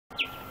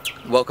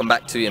Welcome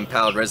back to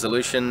Empowered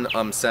Resolution.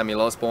 I'm Samuel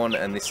Osborne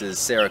and this is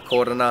Sarah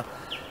Cordiner.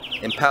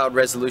 Empowered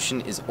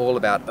Resolution is all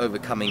about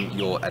overcoming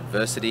your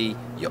adversity,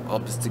 your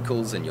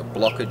obstacles and your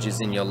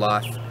blockages in your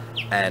life,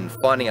 and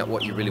finding out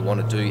what you really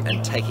want to do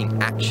and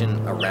taking action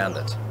around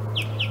it.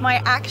 My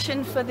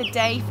action for the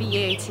day for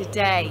you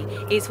today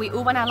is we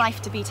all want our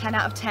life to be 10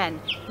 out of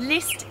 10.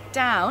 List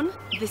down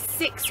the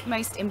 6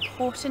 most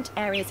important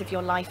areas of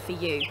your life for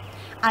you,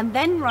 and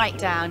then write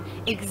down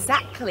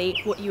exactly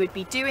what you would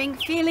be doing,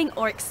 feeling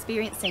or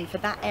experiencing for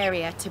that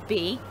area to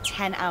be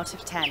 10 out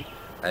of 10.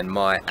 And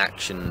my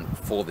action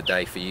for the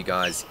day for you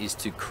guys is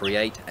to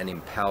create an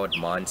empowered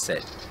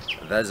mindset.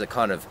 That is a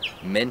kind of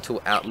mental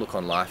outlook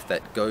on life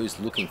that goes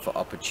looking for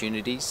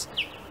opportunities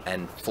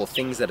and for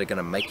things that are going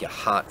to make your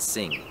heart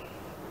sing.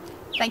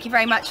 Thank you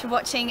very much for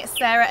watching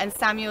Sarah and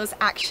Samuel's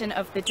action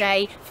of the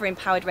day for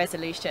Empowered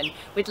Resolution.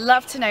 We'd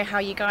love to know how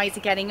you guys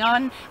are getting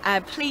on.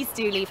 Please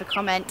do leave a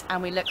comment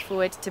and we look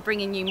forward to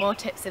bringing you more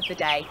tips of the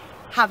day.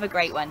 Have a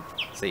great one.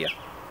 See ya.